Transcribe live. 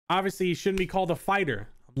Obviously, he shouldn't be called a fighter.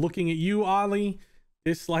 I'm looking at you, Ollie.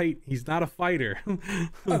 Dislyte, he's not a fighter.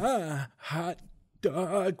 Hot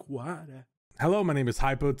dog water. Hello, my name is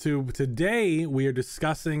HypoTube. Today, we are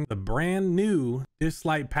discussing the brand new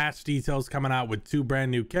Dislyte patch details coming out with 2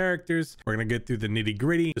 brand new characters. We're going to get through the nitty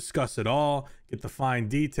gritty, discuss it all, get the fine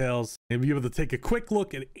details, and be able to take a quick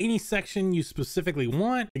look at any section you specifically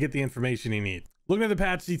want to get the information you need. Looking at the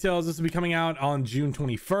patch details, this will be coming out on June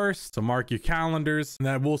 21st, so mark your calendars, and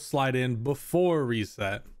that will slide in before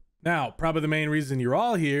reset. Now, probably the main reason you're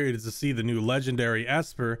all here is to see the new legendary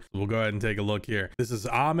Esper. We'll go ahead and take a look here. This is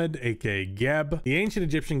Ahmed, aka Geb, the ancient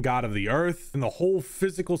Egyptian god of the earth and the whole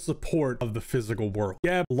physical support of the physical world.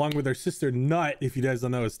 Geb, along with her sister Nut, if you guys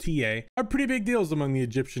don't know, is TA, are pretty big deals among the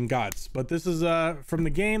Egyptian gods. But this is from the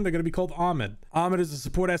game, they're going to be called Ahmed. Ahmed is a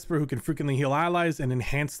support Esper who can frequently heal allies and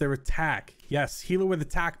enhance their attack. Yes, healer with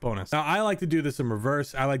attack bonus. Now, I like to do this in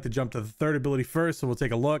reverse. I like to jump to the third ability first, so we'll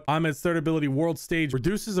take a look. Ahmed's third ability, World Stage,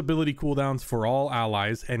 reduces ability cooldowns for all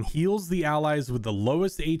allies and heals the allies with the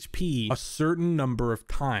lowest HP a certain number of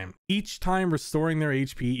times, each time restoring their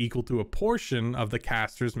HP equal to a portion of the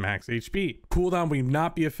caster's max HP. Cooldown will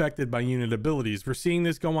not be affected by unit abilities. We're seeing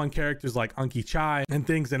this go on characters like Unky Chai and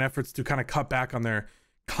things in efforts to kind of cut back on their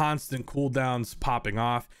constant cooldowns popping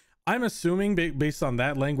off. I'm assuming based on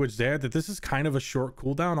that language there that this is kind of a short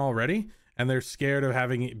cooldown already, and they're scared of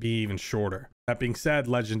having it be even shorter. That being said,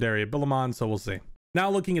 legendary Abilamon, so we'll see. Now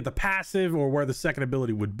looking at the passive, or where the second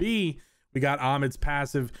ability would be, we got Ahmed's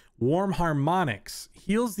passive, Warm Harmonics.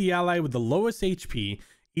 Heals the ally with the lowest HP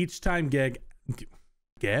each time Geb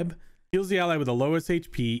heals the ally with the lowest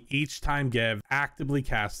HP each time Geb actively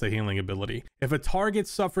casts the healing ability. If a target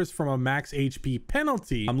suffers from a max HP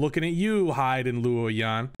penalty, I'm looking at you, Hyde and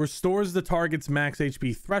Luoyan, restores the target's max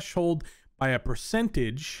HP threshold by a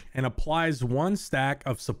percentage and applies 1 stack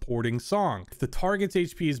of supporting song. If the target's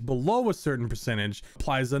HP is below a certain percentage,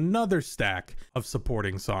 applies another stack of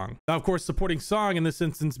supporting song. Now, of course, supporting song in this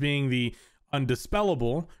instance being the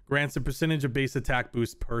undispellable grants a percentage of base attack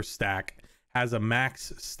boost per stack, has a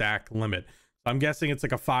max stack limit. So I'm guessing it's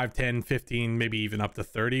like a 5, 10, 15, maybe even up to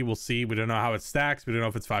 30. We'll see. We don't know how it stacks. We don't know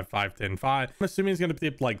if it's 5, 5, 10, 5. I'm assuming it's going to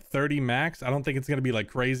be like 30 max. I don't think it's going to be like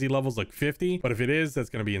crazy levels like 50, but if it is, that's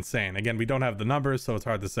going to be insane. Again, we don't have the numbers, so it's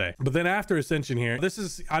hard to say. But then after Ascension here, this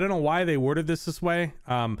is, I don't know why they worded this way,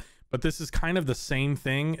 but this is kind of the same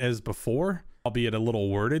thing as before, albeit a little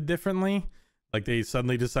worded differently. Like they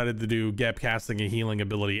suddenly decided to do Geb casting a healing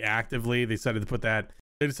ability actively. They decided to put that.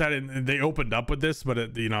 They decided they opened up with this, but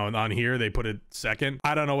it, you know, on here they put it second.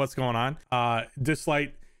 I don't know what's going on.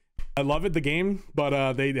 Dislyte, I love it, the game,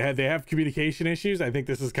 but they have communication issues. I think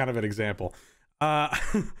this is kind of an example. Now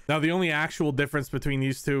the only actual difference between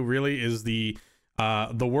these two really is the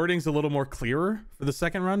wording's a little more clearer for the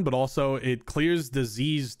second run, but also it clears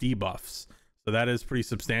disease debuffs, so that is pretty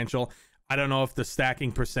substantial. I don't know if the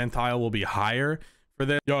stacking percentile will be higher.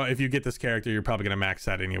 If you get this character, you're probably going to max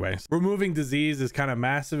that anyways. Removing disease is kind of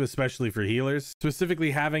massive, especially for healers. Specifically,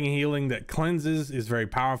 having a healing that cleanses is very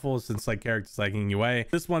powerful since like characters like Yue.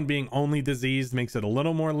 This one being only diseased makes it a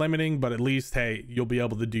little more limiting, but at least, hey, you'll be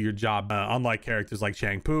able to do your job, unlike characters like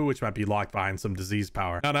Changpu, which might be locked behind some disease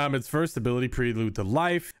power. Now, Ahmed's first ability, Prelude to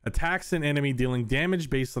Life, attacks an enemy dealing damage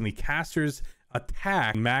based on the caster's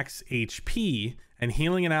attack max HP and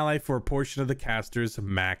healing an ally for a portion of the caster's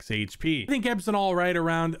max HP. I think Geb's an all right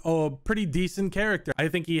around, pretty decent character. I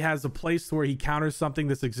think he has a place where he counters something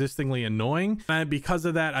that's existingly annoying, and because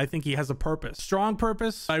of that, I think he has a purpose, strong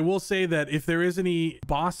purpose. I will say that if there is any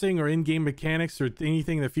bossing or in-game mechanics or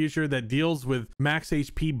anything in the future that deals with max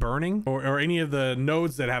HP burning or any of the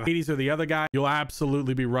nodes that have Hades or the other guy, you'll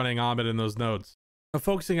absolutely be running Ahmed in those nodes. Now,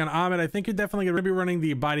 focusing on Ahmed, I think you're definitely going to be running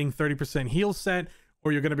the Abiding 30% heal set,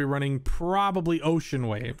 or you're going to be running probably Ocean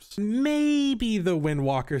Waves. Maybe the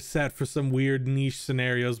Windwalker set for some weird niche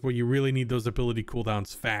scenarios where you really need those ability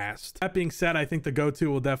cooldowns fast. That being said, I think the go-to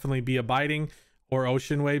will definitely be Abiding or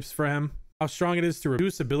Ocean Waves for him. How strong it is to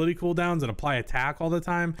reduce ability cooldowns and apply attack all the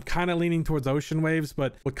time, kind of leaning towards Ocean Waves,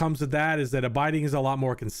 but what comes with that is that Abiding is a lot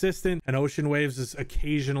more consistent and Ocean Waves is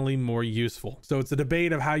occasionally more useful. So it's a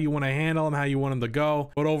debate of how you want to handle them, how you want them to go,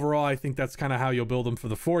 but overall I think that's kind of how you'll build them for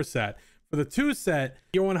the 4 set. For the 2 set,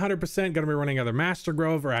 you're 100% going to be running either Master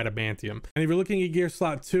Grove or Adamantium. And if you're looking at gear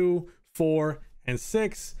slot 2, 4, and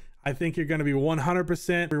 6, I think you're going to be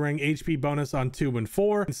 100% running HP bonus on 2 and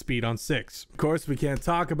 4 and speed on 6. Of course, we can't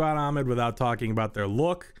talk about Ahmed without talking about their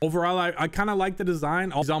look. Overall, I kind of like the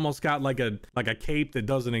design. He's almost got like a cape that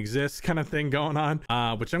doesn't exist kind of thing going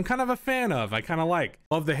on, which I'm kind of a fan of. I kind of like.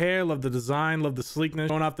 Love the hair, love the design, love the sleekness.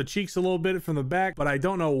 Going off the cheeks a little bit from the back, but I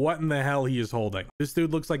don't know what in the hell he is holding. This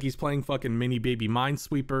dude looks like he's playing fucking mini baby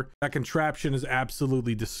Minesweeper. That contraption is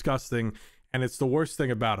absolutely disgusting, and it's the worst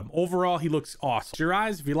thing about him. Overall, he looks awesome. It's your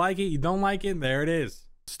eyes. If you like it, you don't like it, there it is.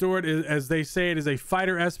 Stewart, as they say, it is a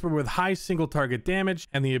fighter esper with high single target damage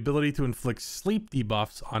and the ability to inflict sleep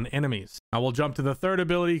debuffs on enemies. I will jump to the third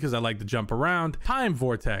ability because I like to jump around. Time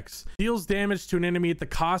Vortex deals damage to an enemy at the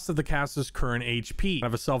cost of the caster's current HP. I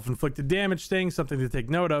have a self-inflicted damage thing, something to take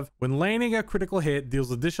note of. When landing a critical hit, deals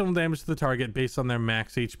additional damage to the target based on their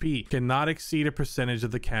max HP. Cannot exceed a percentage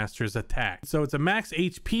of the caster's attack. So it's a max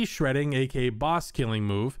HP shredding, aka boss killing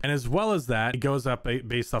move, and as well as that, it goes up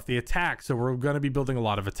based off the attack. So we're going to be building a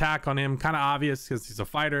lot of attack on him. Kind of obvious because he's a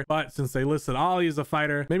fighter, but since they listed Ollie as a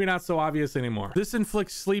fighter, maybe not so obvious anymore. This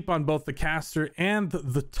inflicts sleep on both the caster and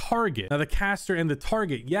the target. Now the caster and the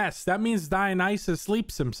target, yes, that means Dionysus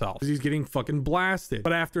sleeps himself because he's getting fucking blasted.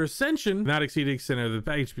 But after ascension, not exceeding extent of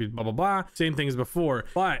the HP, blah blah blah, same thing as before,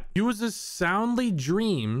 but uses soundly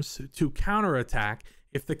dreams to counterattack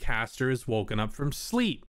if the caster is woken up from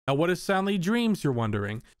sleep. Now, what is Soundly Dreams, you're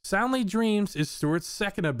wondering? Soundly Dreams is Stewart's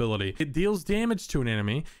second ability. It deals damage to an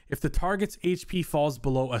enemy. If the target's HP falls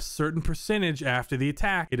below a certain percentage after the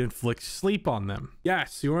attack, it inflicts sleep on them.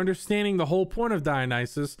 Yes, you're understanding the whole point of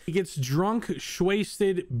Dionysus. He gets drunk,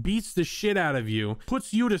 shwasted, beats the shit out of you,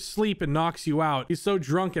 puts you to sleep and knocks you out. He's so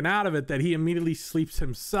drunk and out of it that he immediately sleeps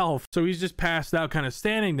himself. So he's just passed out, kind of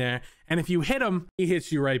standing there. And if you hit him, he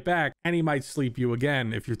hits you right back, and he might sleep you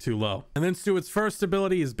again if you're too low. And then Stewart's first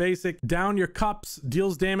ability is basic. Down your cups,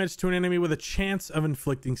 deals damage to an enemy with a chance of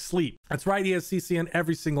inflicting sleep. That's right, he has CC on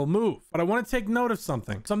every single move. But I want to take note of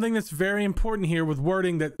something that's very important here with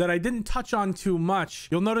wording that I didn't touch on too much.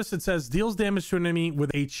 You'll notice it says deals damage to an enemy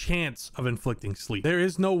with a chance of inflicting sleep. There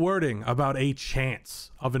is no wording about a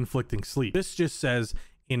chance of inflicting sleep. This just says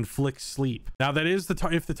inflict sleep. Now that is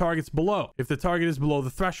if the target's below. If the target is below the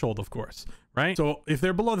threshold, of course, right? So if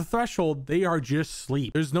they're below the threshold, they are just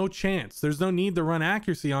sleep. There's no chance. There's no need to run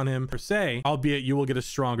accuracy on him per se, albeit you will get a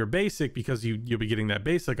stronger basic because you'll be getting that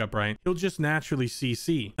basic up, right? He'll just naturally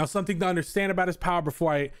CC. Now, something to understand about his power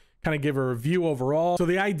before I kind of give a review overall. So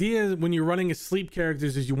the idea when you're running asleep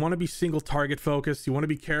characters is you want to be single target focused. You want to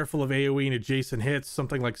be careful of AoE and adjacent hits.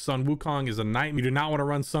 Something like Sun Wukong is a nightmare. You do not want to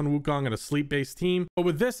run Sun Wukong in a sleep based team. But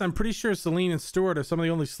with this, I'm pretty sure Celine and Stewart are some of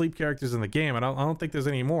the only sleep characters in the game. I don't think there's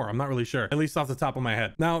any more. I'm not really sure, at least off the top of my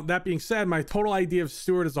head. Now, that being said, my total idea of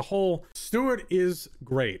Stewart as a whole, Stewart is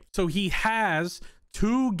great. So he has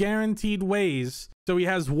 2 guaranteed ways. So he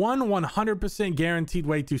has one 100% guaranteed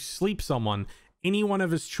way to sleep someone, any one of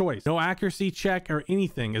his choice. No accuracy check or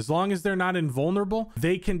anything. As long as they're not invulnerable,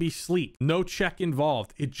 they can be sleep. No check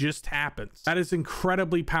involved. It just happens. That is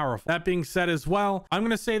incredibly powerful. That being said as well, I'm going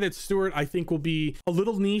to say that Stewart, I think, will be a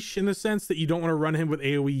little niche in the sense that you don't want to run him with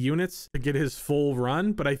AoE units to get his full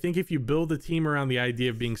run. But I think if you build a team around the idea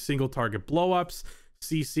of being single target blowups,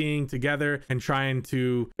 CCing together and trying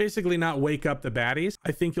to basically not wake up the baddies,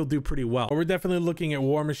 I think you'll do pretty well. But we're definitely looking at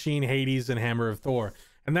War Machine, Hades, and Hammer of Thor.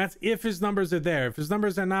 And that's if his numbers are there. If his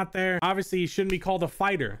numbers are not there, obviously he shouldn't be called a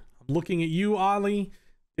fighter. I'm looking at you, Ollie.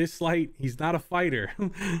 Dislyte, he's not a fighter.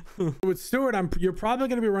 With Stewart, you're probably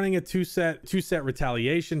going to be running a two set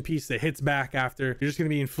retaliation piece that hits back after. You're just going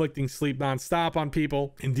to be inflicting sleep nonstop on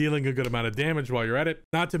people and dealing a good amount of damage while you're at it.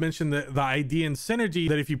 Not to mention the idea and synergy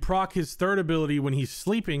that if you proc his third ability when he's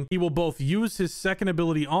sleeping, he will both use his second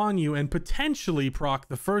ability on you and potentially proc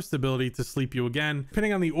the first ability to sleep you again.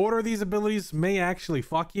 Depending on the order of these abilities may actually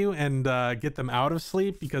fuck you and get them out of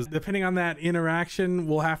sleep, because depending on that interaction,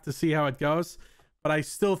 we'll have to see how it goes. But I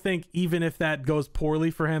still think even if that goes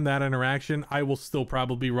poorly for him, that interaction, I will still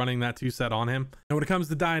probably be running that 2-set on him. And when it comes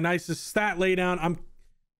to Dionysus stat laydown, I'm,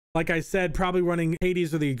 like I said, probably running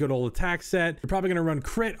Hades or the good old attack set. You're probably going to run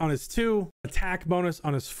crit on his 2, attack bonus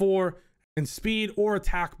on his 4, and speed or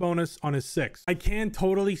attack bonus on his 6. I can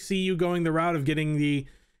totally see you going the route of getting the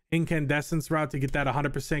incandescence route to get that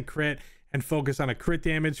 100% crit and focus on a crit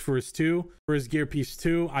damage for his 2, for his gear piece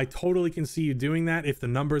 2. I totally can see you doing that if the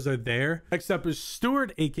numbers are there. Next up is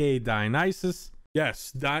Stewart, aka Dionysus.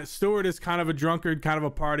 Yes, Stewart is kind of a drunkard, kind of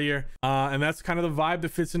a partier, and that's kind of the vibe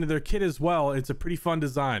that fits into their kit as well. It's a pretty fun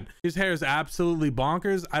design. His hair is absolutely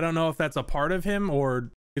bonkers. I don't know if that's a part of him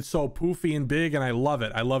or it's so poofy and big, and I love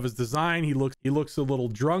it. I love his design. He looks a little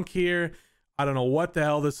drunk here. I don't know what the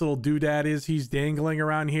hell this little doodad is he's dangling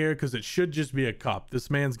around here, because it should just be a cup.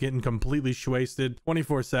 This man's getting completely wasted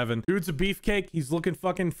 24/7. Dude's a beefcake. He's looking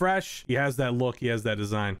fucking fresh. He has that look. He has that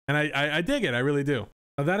design. And I dig it. I really do.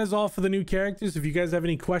 Now, that is all for the new characters. If you guys have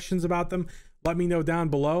any questions about them, let me know down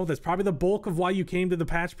below. That's probably the bulk of why you came to the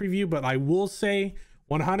patch preview, but I will say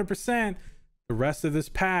 100% the rest of this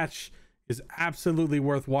patch is absolutely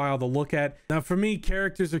worthwhile to look at. Now, for me,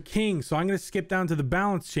 characters are king, so I'm going to skip down to the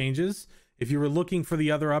balance changes. If you were looking for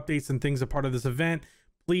the other updates and things a part of this event,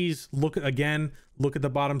 please look at the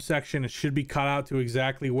bottom section. It should be cut out to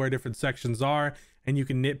exactly where different sections are, and you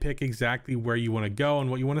can nitpick exactly where you want to go and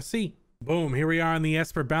what you want to see. Boom, here we are on the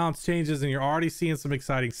Esper balance changes, and you're already seeing some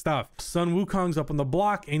exciting stuff. Sun Wukong's up on the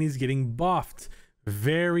block, and he's getting buffed.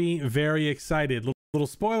 Very, very excited. Little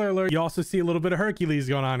spoiler alert, you also see a little bit of Hercules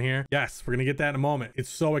going on here. Yes, we're gonna get that in a moment. It's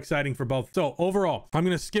so exciting for both. So overall, I'm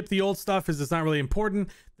gonna skip the old stuff as it's not really important.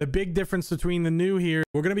 The big difference between the new here,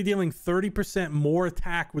 we're gonna be dealing 30% more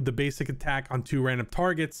attack with the basic attack on 2 random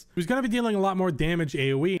targets. He's gonna be dealing a lot more damage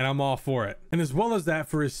AoE, and I'm all for it. And as well as that,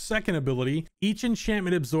 for his second ability, each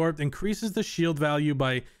enchantment absorbed increases the shield value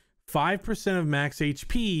by 5% of max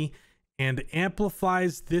HP and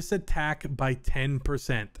amplifies this attack by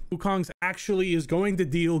 10%. Wukong's actually is going to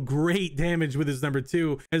deal great damage with his number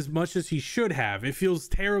 2, as much as he should have. It feels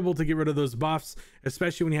terrible to get rid of those buffs,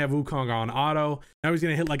 especially when you have Wukong on auto. Now he's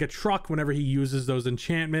going to hit like a truck whenever he uses those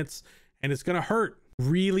enchantments, and it's going to hurt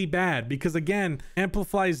really bad because, again,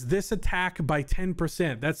 amplifies this attack by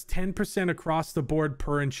 10%. That's 10% across the board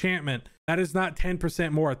per enchantment. That is not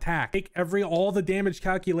 10% more attack. Take all the damage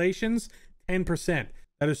calculations, 10%.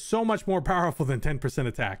 That is so much more powerful than 10%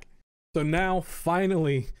 attack. So now,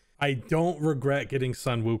 finally, I don't regret getting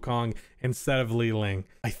Sun Wukong instead of Li Ling.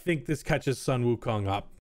 I think this catches Sun Wukong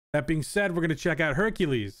up. That being said, we're going to check out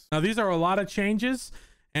Hercules. Now, these are a lot of changes,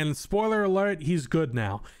 and spoiler alert, he's good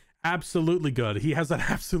now. Absolutely good. He has an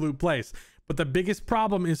absolute place. But the biggest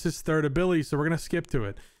problem is his third ability, so we're going to skip to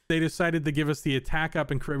it. They decided to give us the attack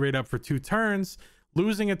up and crit rate up for 2 turns.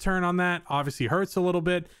 Losing a turn on that obviously hurts a little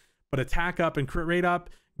bit, but attack up and crit rate up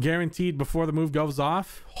guaranteed before the move goes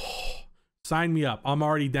off. Sign me up. I'm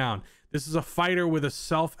already down. This is a fighter with a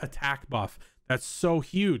self attack buff. That's so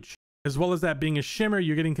huge. As well as that being a shimmer,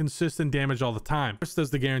 you're getting consistent damage all the time. First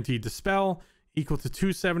does the guaranteed dispel, equal to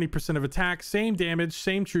 270% of attack, same damage,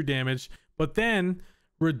 same true damage, but then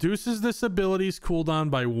reduces this ability's cooldown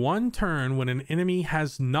by 1 turn when an enemy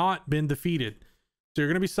has not been defeated. So you're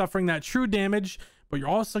going to be suffering that true damage, but you're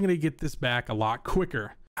also going to get this back a lot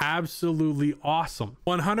quicker. Absolutely awesome.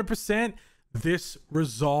 100%. This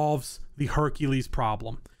resolves the Hercules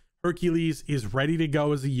problem. Hercules is ready to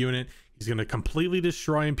go as a unit. He's going to completely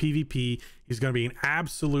destroy in PvP. He's going to be an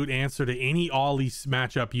absolute answer to any Ollie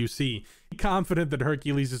matchup you see. Be confident that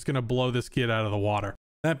Hercules is going to blow this kid out of the water.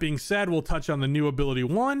 That being said, we'll touch on the new ability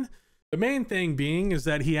 1. The main thing being is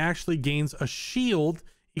that he actually gains a shield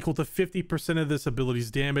equal to 50% of this ability's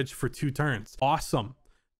damage for 2 turns. Awesome.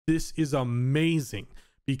 This is amazing,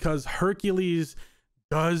 because Hercules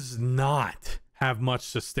does not have much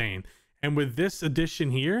sustain. And with this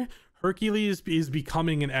addition here, Hercules is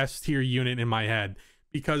becoming an S tier unit in my head,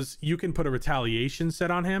 because you can put a retaliation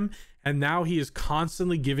set on him, and now he is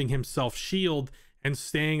constantly giving himself shield and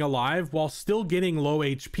staying alive while still getting low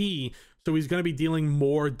HP, so he's going to be dealing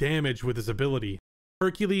more damage with his ability.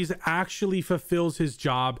 Hercules actually fulfills his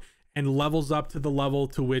job and levels up to the level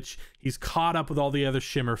to which he's caught up with all the other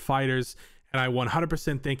Shimmer fighters, and I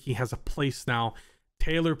 100% think he has a place now.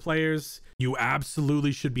 Taylor players, you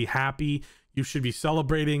absolutely should be happy. You should be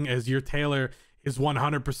celebrating, as your Taylor is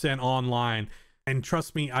 100% online. And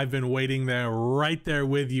trust me, I've been waiting there right there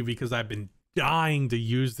with you, because I've been dying to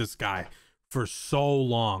use this guy for so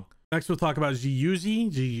long. Next, we'll talk about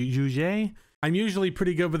Yuzhi. I'm usually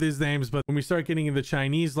pretty good with his names, but when we start getting into the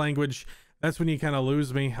Chinese language, that's when you kind of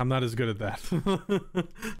lose me. I'm not as good at that.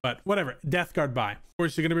 But whatever. Death Guard by. Of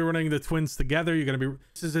course, you're going to be running the twins together.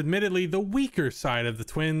 This is admittedly the weaker side of the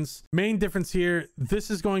twins. Main difference here, this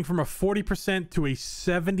is going from a 40% to a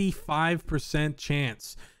 75%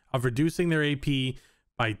 chance of reducing their AP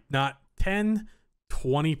by not 10,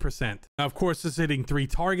 20%. Now, of course, this is hitting 3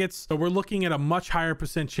 targets, so we're looking at a much higher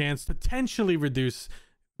percent chance to potentially reduce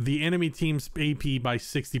the enemy team's AP by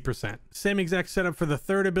 60%. Same exact setup for the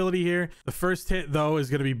third ability here. The first hit though is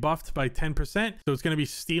going to be buffed by 10%, so it's going to be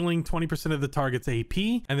stealing 20% of the target's AP,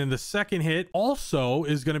 and then the second hit also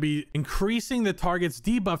is going to be increasing the target's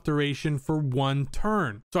debuff duration for 1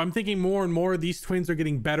 turn. So I'm thinking more and more these twins are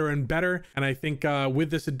getting better and better, and I think with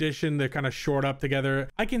this addition they're kind of short up together.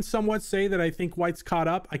 I can somewhat say that I think White's caught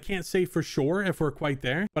up. I can't say for sure if we're quite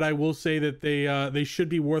there, but I will say that they should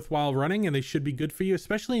be worthwhile running, and they should be good for you,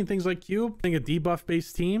 especially in things like Cube. I think a debuff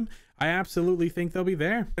based team, I absolutely think they'll be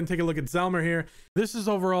there. And take a look at Zelmer here. This is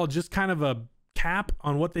overall just kind of a cap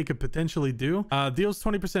on what they could potentially do. Deals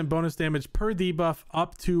 20% bonus damage per debuff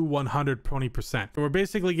up to 120%. So we're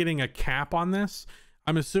basically getting a cap on this.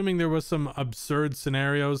 I'm assuming there was some absurd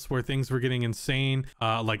scenarios where things were getting insane,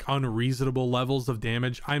 like unreasonable levels of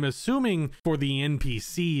damage. I'm assuming for the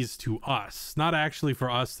NPCs to us, not actually for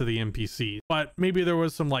us to the NPCs, but maybe there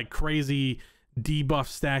was some like crazy debuff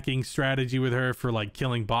stacking strategy with her for like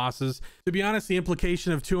killing bosses. To be honest, the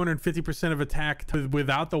implication of 250% of attack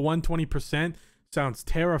without the 120% sounds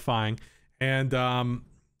terrifying, and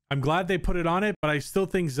I'm glad they put it on it, but I still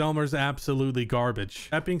think Zelmer's absolutely garbage.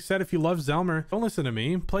 That being said, if you love Zelmer, don't listen to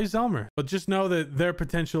me, play Zelmer, but just know that their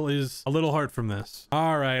potential is a little hard from this.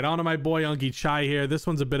 All right, on to my boy Unky Chai here. This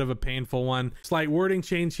one's a bit of a painful one. Slight wording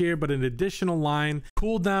change here, but an additional line: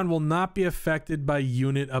 cooldown will not be affected by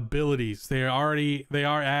unit abilities. They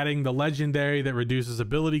are adding the legendary that reduces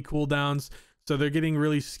ability cooldowns. So they're getting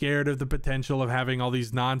really scared of the potential of having all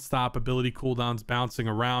these non-stop ability cooldowns bouncing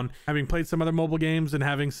around. Having played some other mobile games and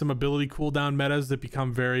having some ability cooldown metas that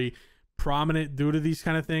become very prominent due to these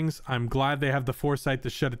kind of things, I'm glad they have the foresight to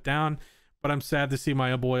shut it down, but I'm sad to see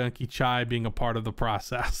my boy Unky Chai being a part of the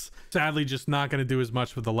process. Sadly, just not going to do as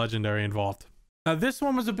much with the legendary involved. Now this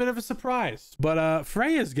one was a bit of a surprise, but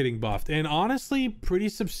Freya's getting buffed, and honestly pretty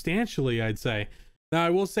substantially, I'd say. Now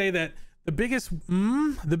I will say that the biggest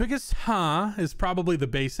is probably the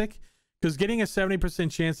basic, because getting a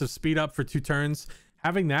 70% chance of speed up for 2 turns,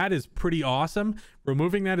 having that is pretty awesome.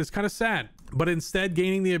 Removing that is kind of sad, but instead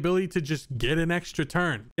gaining the ability to just get an extra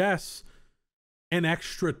turn. Yes, an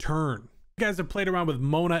extra turn. If you guys have played around with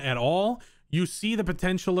Mona at all, you see the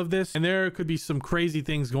potential of this, and there could be some crazy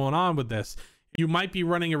things going on with this. You might be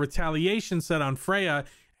running a retaliation set on Freya,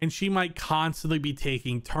 and she might constantly be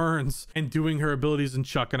taking turns and doing her abilities and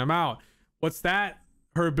chucking them out. What's that?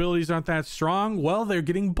 Her abilities aren't that strong? Well, they're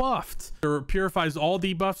getting buffed. It purifies all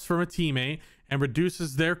debuffs from a teammate and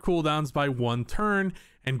reduces their cooldowns by 1 turn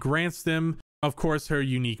and grants them, of course, her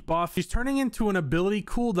unique buff. She's turning into an ability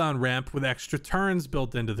cooldown ramp with extra turns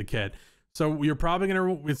built into the kit. So you're probably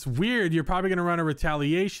gonna, it's weird, you're probably gonna run a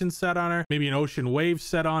retaliation set on her, maybe an ocean wave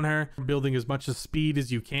set on her, building as much speed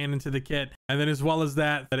as you can into the kit, and then as well as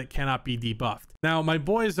that it cannot be debuffed. Now my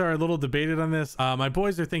boys are a little debated on this. My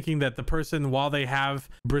boys are thinking that the person, while they have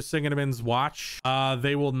Brisingaman's watch,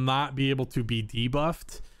 they will not be able to be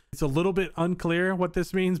debuffed. It's a little bit unclear what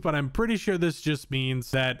this means, but I'm pretty sure this just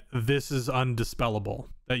means that this is undispellable,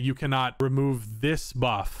 that you cannot remove this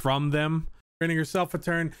buff from them. Granting yourself a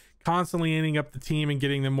turn, constantly ending up the team and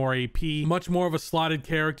getting them more AP. Much more of a slotted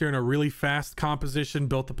character in a really fast composition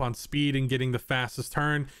built upon speed and getting the fastest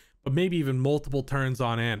turn, but maybe even multiple turns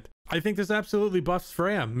on end. I think this absolutely buffs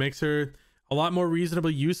Freya, makes her a lot more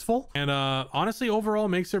reasonably useful, and honestly overall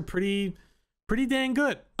makes her pretty dang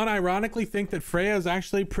good. I ironically think that Freya is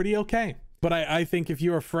actually pretty okay, but I think if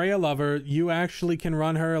you're a Freya lover, you actually can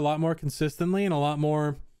run her a lot more consistently and a lot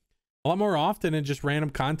more often in just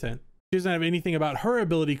random content. She doesn't have anything about her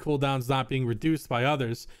ability cooldowns not being reduced by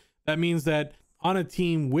others. That means that on a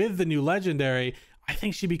team with the new legendary, I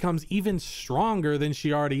think she becomes even stronger than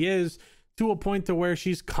she already is, to a point to where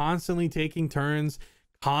she's constantly taking turns,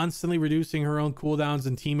 constantly reducing her own cooldowns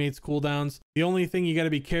and teammates' cooldowns. The only thing you got to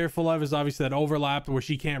be careful of is obviously that overlap where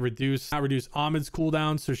she can't reduce Ahmed's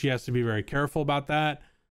cooldowns, so she has to be very careful about that.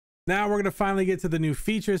 Now we're going to finally get to the new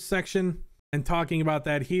features section and talking about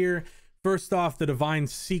that here. First off, the Divine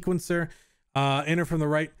Sequencer. Enter from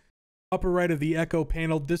the upper right of the Echo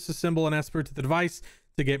panel, disassemble an Esper to the device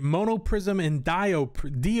to get Monoprism and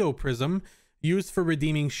Dioprism, used for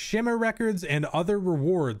redeeming Shimmer records and other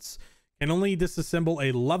rewards. Can only disassemble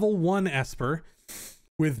a level 1 Esper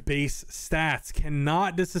with base stats.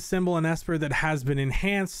 Cannot disassemble an Esper that has been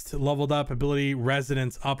enhanced, leveled up, ability,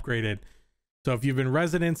 resonance upgraded. So if you've been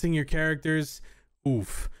resonancing your characters,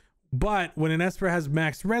 oof. But when an Esper has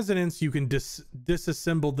max resonance, you can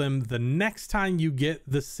disassemble them the next time you get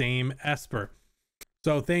the same Esper.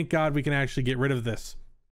 So thank God we can actually get rid of this.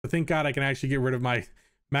 So thank God I can actually get rid of my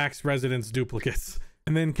max resonance duplicates.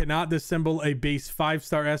 And then cannot disassemble a base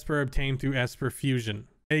 5-star Esper obtained through Esper Fusion.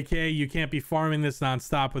 aka you can't be farming this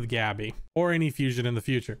nonstop with Gabby or any fusion in the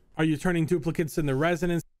future. Are you turning duplicates into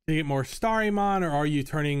resonance to get more Starrymon, or are you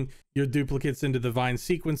turning your duplicates into divine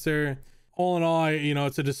sequencer? All in all, you know,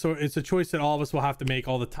 it's a choice that all of us will have to make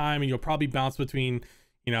all the time, and you'll probably bounce between,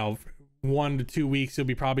 you know, 1 to 2 weeks you'll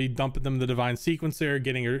be probably dumping them the divine sequencer,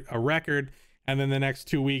 getting a record, and then the next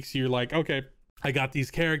 2 weeks you're like, okay, I got these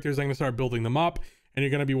characters, I'm gonna start building them up, and you're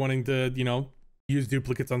gonna be wanting to, you know, use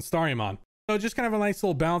duplicates on Starrymon. So just kind of a nice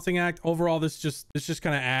little balancing act. Overall, this just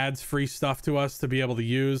kind of adds free stuff to us to be able to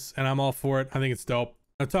use, and I'm all for it. I think it's dope.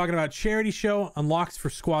 Now, talking about charity show, unlocks for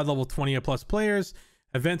squad level 20 plus players.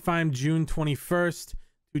 Event time June 21st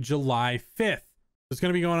to July 5th. It's going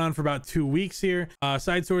to be going on for about 2 weeks here.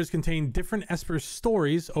 Side stories contain different Esper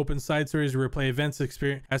stories. Open side stories replay events,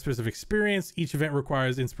 Espers of experience. Each event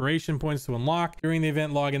requires inspiration points to unlock. During the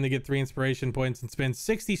event, log in to get 3 inspiration points and spend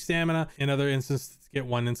 60 stamina. In other instances, get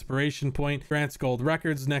 1 inspiration point. Grants gold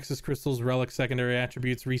records, nexus crystals, relics, secondary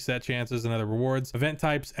attributes, reset chances, and other rewards. Event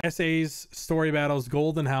types: essays, story battles,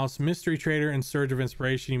 golden house, mystery trader, and surge of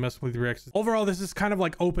inspiration. You must complete the requisites. Overall, this is kind of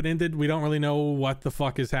like open-ended. We don't really know what the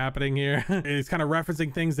fuck is happening here. It's kind of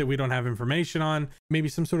referencing things that we don't have information on. Maybe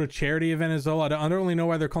some sort of charity event as well. I don't really know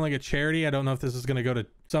why they're calling it charity. I don't know if this is going to go to,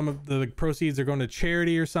 some of the proceeds are going to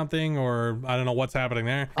charity or something, or I don't know what's happening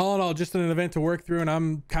there. All in all, just an event to work through, and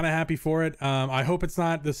I'm kind of happy for it. I hope it's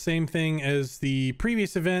not the same thing as the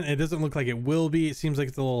previous event. It doesn't look like it will be. It seems like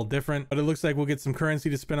it's a little different, but it looks like we'll get some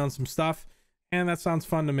currency to spend on some stuff, and that sounds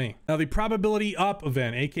fun to me. Now, the probability up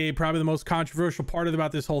event, aka probably the most controversial part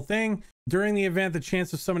about this whole thing. During the event, the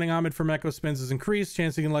chance of summoning Ahmed from Echo spins is increased.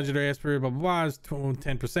 Chancing in legendary Esper, blah, blah, blah, is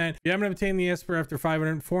 10%. If you haven't obtained the Esper after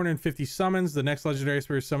 450 summons, the next legendary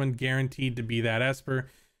Esper is summoned guaranteed to be that Esper.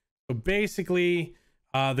 So basically,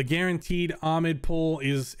 the guaranteed Ahmed pull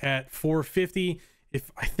is at 450.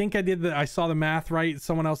 If I think I saw the math right,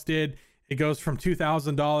 someone else did, it goes from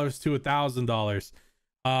 $2,000 to $1,000.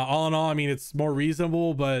 All in all, I mean, it's more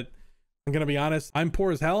reasonable, but I'm gonna be honest, I'm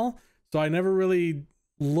poor as hell, so I never really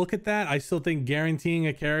look at that. I still think guaranteeing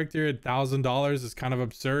a character at $1,000 is kind of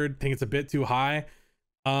absurd. I think it's a bit too high.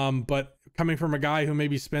 But coming from a guy who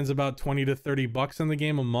maybe spends about 20 to 30 bucks in the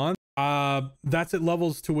game a month, that's at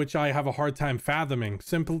levels to which I have a hard time fathoming.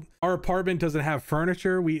 Simple, our apartment doesn't have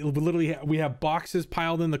furniture. We literally we have boxes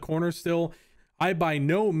piled in the corner still. I by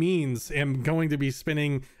no means am going to be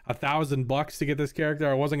spending $1,000 to get this character.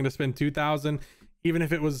 I wasn't going to spend $2,000. Even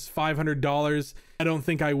if it was $500, I don't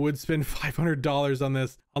think I would spend $500 on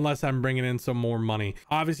this unless I'm bringing in some more money.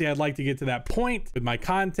 Obviously, I'd like to get to that point with my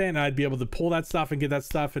content, and I'd be able to pull that stuff and get that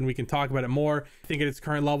stuff, and we can talk about it more. I think at its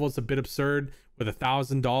current level, it's a bit absurd with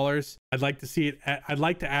 $1,000. I'd like to see it. I'd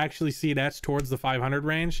like to actually see it etched towards the 500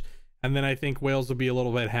 range. And then I think Wales will be a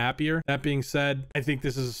little bit happier. That being said, I think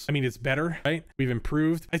this is, I mean, it's better, right? We've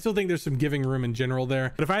improved. I still think there's some giving room in general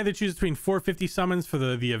there. But if I had to choose between 450 summons for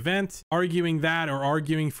the event, arguing that or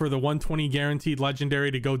arguing for the 120 guaranteed legendary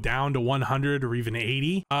to go down to 100 or even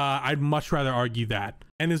 80, I'd much rather argue that.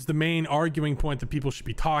 And is the main arguing point that people should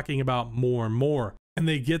be talking about more and more. And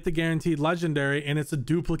they get the guaranteed legendary, and it's a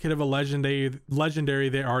duplicate of a legendary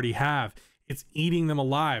they already have. It's eating them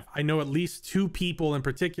alive. I know at least 2 people in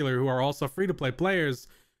particular who are also free-to-play players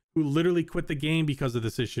who literally quit the game because of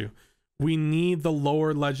this issue. We need the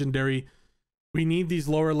lower legendary. We need these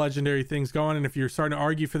lower legendary things going. And if you're starting to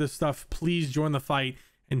argue for this stuff, please join the fight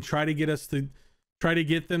and try to get us to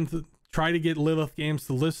get Lilith Games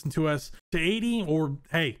to listen to us to 80, or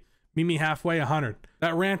hey, meet me halfway, 100.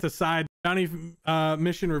 That rant aside, bounty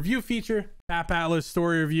mission review feature, Tap Atlas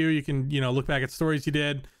story review. You can, look back at stories you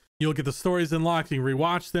did. You'll get the stories unlocked, you can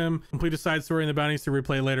rewatch them, complete a side story in the bounties to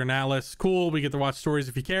replay later in Atlas. Cool, we get to watch stories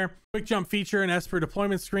if you care. Quick jump feature and Esper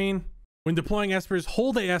deployment screen. When deploying Espers,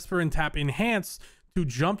 hold a Esper and tap Enhance to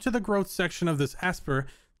jump to the growth section of this Esper.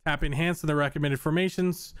 Tap Enhance in the recommended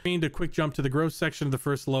formations screen to quick jump to the growth section of the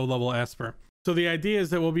first low level Esper. So the idea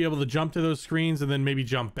is that we'll be able to jump to those screens and then maybe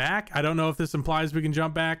jump back. I don't know if this implies we can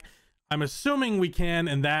jump back. I'm assuming we can,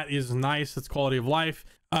 and that is nice. It's quality of life.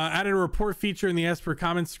 Added a report feature in the Esper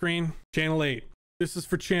comments screen. Channel 8. This is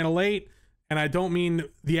for Channel 8, and I don't mean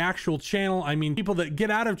the actual channel. I mean people that get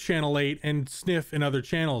out of Channel 8 and sniff in other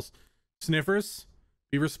channels. Sniffers,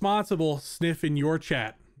 be responsible. Sniff in your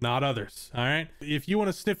chat, not others. All right? If you want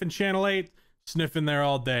to sniff in Channel 8, sniff in there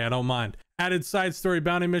all day. I don't mind. Added side story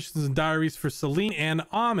bounty missions and diaries for Celine and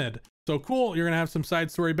Ahmed. So cool. You're going to have some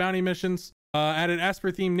side story bounty missions. Added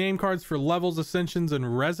Esper themed name cards for levels, ascensions,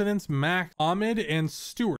 and resonance. Mac, Ahmed, and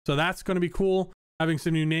Stewart. So that's going to be cool. Having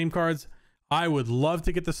some new name cards. I would love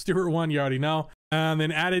to get the Stewart one. You already know. And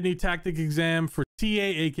then added new tactic exam for TA,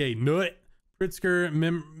 aka Nut, Pritzker,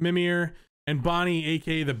 Mimir, and Bonnie,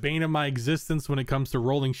 aka the bane of my existence when it comes to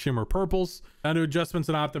rolling shimmer purples. Down to adjustments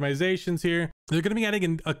and optimizations here. They're going to be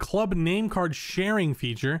adding a club name card sharing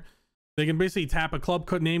feature. They can basically tap a club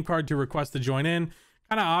name card to request to join in.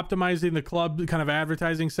 Kind of optimizing the club kind of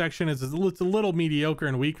advertising section. It's a little mediocre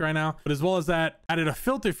and weak right now. But as well as that, added a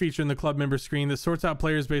filter feature in the club member screen that sorts out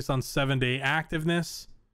players based on 7-day activeness.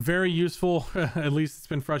 Very useful. At least it's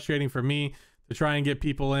been frustrating for me to try and get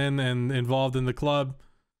people in and involved in the club.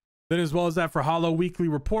 Then as well as that, for Hollow weekly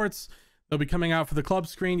reports, they'll be coming out for the club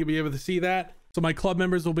screen. You'll be able to see that. So my club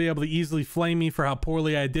members will be able to easily flame me for how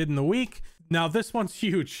poorly I did in the week. Now this one's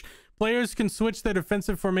huge. Players can switch their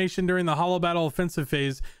defensive formation during the Hollow Battle offensive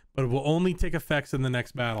phase, but it will only take effects in the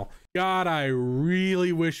next battle. God, I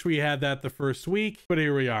really wish we had that the first week, but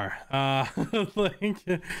here we are. Kind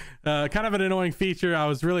of an annoying feature. I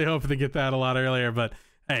was really hoping to get that a lot earlier, but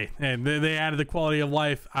hey, and they added the quality of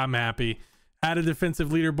life. I'm happy. Added defensive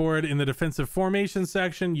leaderboard in the defensive formation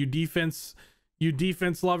section. You defense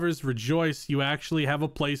lovers, rejoice. You actually have a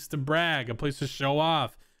place to brag, a place to show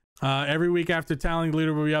off. Every week after tallying, the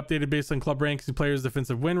leader will be updated based on club ranks and players'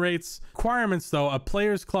 defensive win rates. Requirements though: a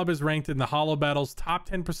player's club is ranked in the Hollow Battle's top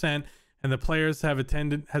 10%, and the players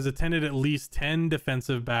has attended at least 10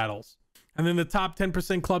 defensive battles. And then the top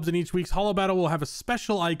 10% clubs in each week's Hollow Battle will have a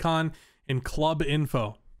special icon in club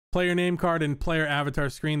info. Player name card and player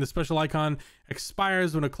avatar screen. The special icon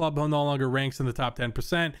expires when a club no longer ranks in the top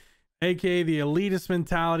 10%. AKA the elitist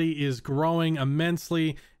mentality is growing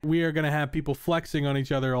immensely. We are going to have people flexing on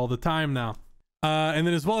each other all the time now. And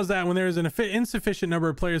then as well as that, when there is an insufficient number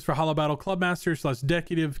of players for Hollow Battle, Clubmasters /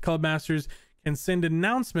 Deputy Clubmasters can send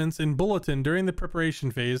announcements in Bulletin during the preparation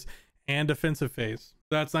phase and defensive phase.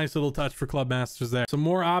 That's a nice little touch for Clubmasters there. Some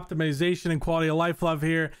more optimization and quality of life love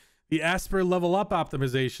here. The Esper level up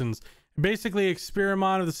optimizations. Basically,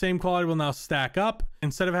 Experiment of the same quality will now stack up.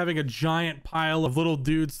 Instead of having a giant pile of little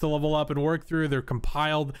dudes to level up and work through, they're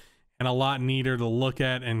compiled and a lot neater to look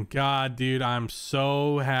at. And God, dude, I'm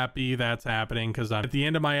so happy that's happening, because at the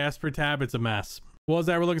end of my Esper tab, it's a mess. Well, as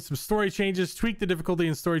that, we're looking at some story changes. Tweak the difficulty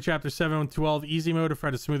in story chapter 7 and 12 easy mode to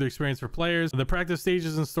provide a smoother experience for players. The practice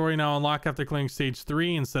stages in story now unlock after clearing stage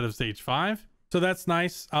 3 instead of stage 5. So that's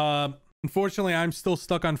nice. Unfortunately, I'm still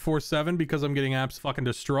stuck on 4-7 because I'm getting apps fucking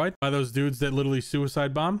destroyed by those dudes that literally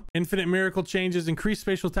suicide bomb. Infinite Miracle changes. Increased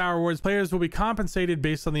spatial tower rewards. Players will be compensated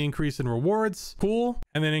based on the increase in rewards. Cool.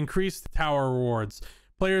 And then increased tower rewards.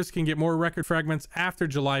 Players can get more record fragments after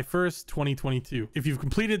July 1st, 2022. If you've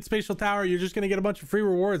completed Spatial Tower, you're just going to get a bunch of free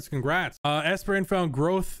rewards. Congrats. Esper info and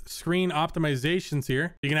growth screen optimizations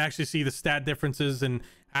here. You can actually see the stat differences and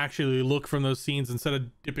actually look from those scenes instead of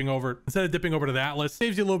dipping over to the atlas.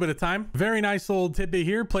 Saves you a little bit of time. Very nice little tidbit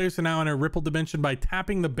here. Players are now in a ripple dimension by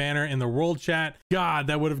tapping the banner in the world chat. God,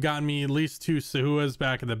 that would have gotten me at least 2 Sahuas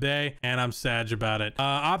back in the day, and I'm sad about it.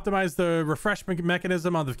 Optimize the refreshment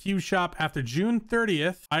mechanism on the Cube shop. After June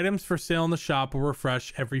 30th, items for sale in the shop will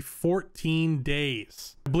refresh every 14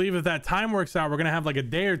 days. I believe if that time works out, we're gonna have like a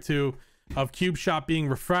day or two of Cube Shop being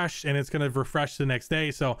refreshed, and it's going to refresh the next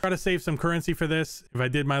day. So try to save some currency for this. If I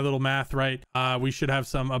did my little math right, we should have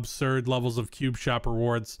some absurd levels of Cube Shop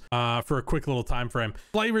rewards for a quick little time frame.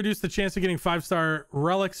 Slightly reduce the chance of getting 5-star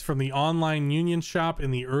relics from the online Union shop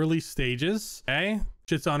in the early stages. Okay,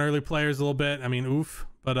 shits on early players a little bit. I mean, oof.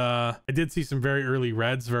 But I did see some very early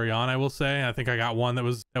reds very on, I will say. I think I got one that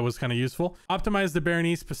was kind of useful. Optimize the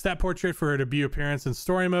Berenice stat portrait for her debut appearance in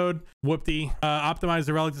story mode. Whoopty. Optimize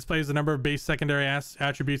the relic displays. The number of base secondary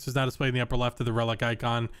attributes is now displayed in the upper left of the relic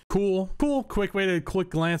icon. Cool. Quick way to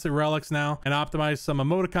quick glance at relics now. And optimize some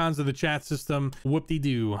emoticons of the chat system.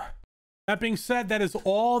 Whoop-de-doo. That being said, that is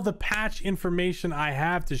all the patch information I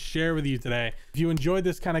have to share with you today. If you enjoyed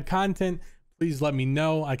this kind of content, please let me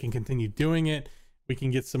know. I can continue doing it. We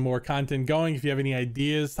can get some more content going. If you have any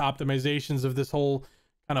ideas to optimizations of this whole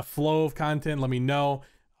kind of flow of content, let me know.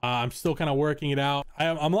 I'm still kind of working it out.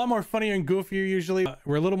 I'm a lot more funnier and goofier usually.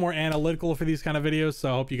 We're a little more analytical for these kind of videos, so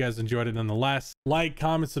I hope you guys enjoyed it nonetheless. Like,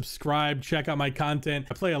 comment, subscribe, check out my content.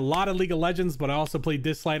 I play a lot of League of Legends, but I also play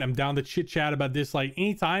Dislyte. I'm down to chit chat about Dislyte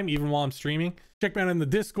anytime, even while I'm streaming. Check me out in the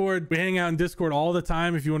Discord. We hang out in Discord all the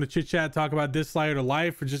time. If you want to chit chat, talk about Dislyte or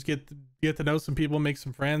life, or just get to know some people, make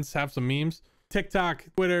some friends, have some memes. TikTok,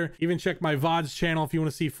 Twitter, even check my VODs channel if you want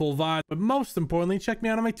to see full VOD. But most importantly, check me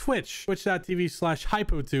out on my Twitch,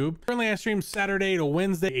 twitch.tv/hypotube. Currently, I stream Saturday to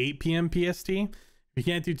Wednesday, 8 p.m. PST. If you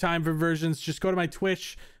can't do time conversions, just go to my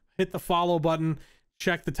Twitch, hit the follow button,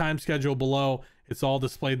 check the time schedule below. It's all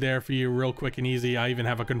displayed there for you real quick and easy. I even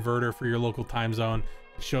have a converter for your local time zone.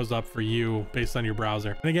 It shows up for you based on your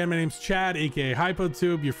browser. And again, my name's Chad, aka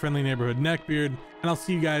Hypotube, your friendly neighborhood neckbeard, and I'll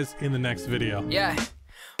see you guys in the next video. Yeah.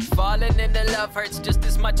 Falling into love hurts just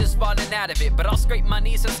as much as falling out of it, but I'll scrape my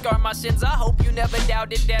knees and scar my shins. I hope you never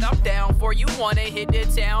doubted that I'm down for you. Wanna hit the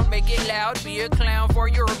town, make it loud, be a clown for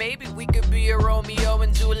you, or maybe we could be a Romeo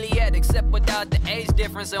and Juliet, except without the age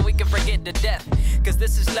difference, and we can forget the death. Cause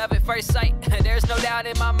this is love at first sight, there's no doubt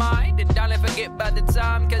in my mind. And darling, forget about the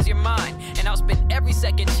time, cause you're mine, and I'll spend every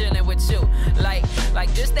second chilling with you.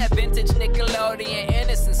 Like this, that vintage Nickelodeon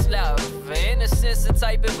innocence love. Innocence the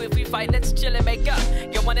type of if we fight, let's chill and make up.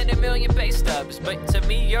 You're one in a million pay stubs, but to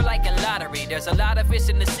me you're like a lottery. There's a lot of fish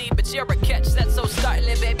in the sea, but you're a catch that's so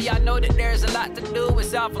startling. Baby, I know that there's a lot to do,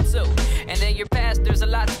 it's awful too. And in your past there's a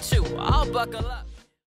lot to chew. I'll buckle up.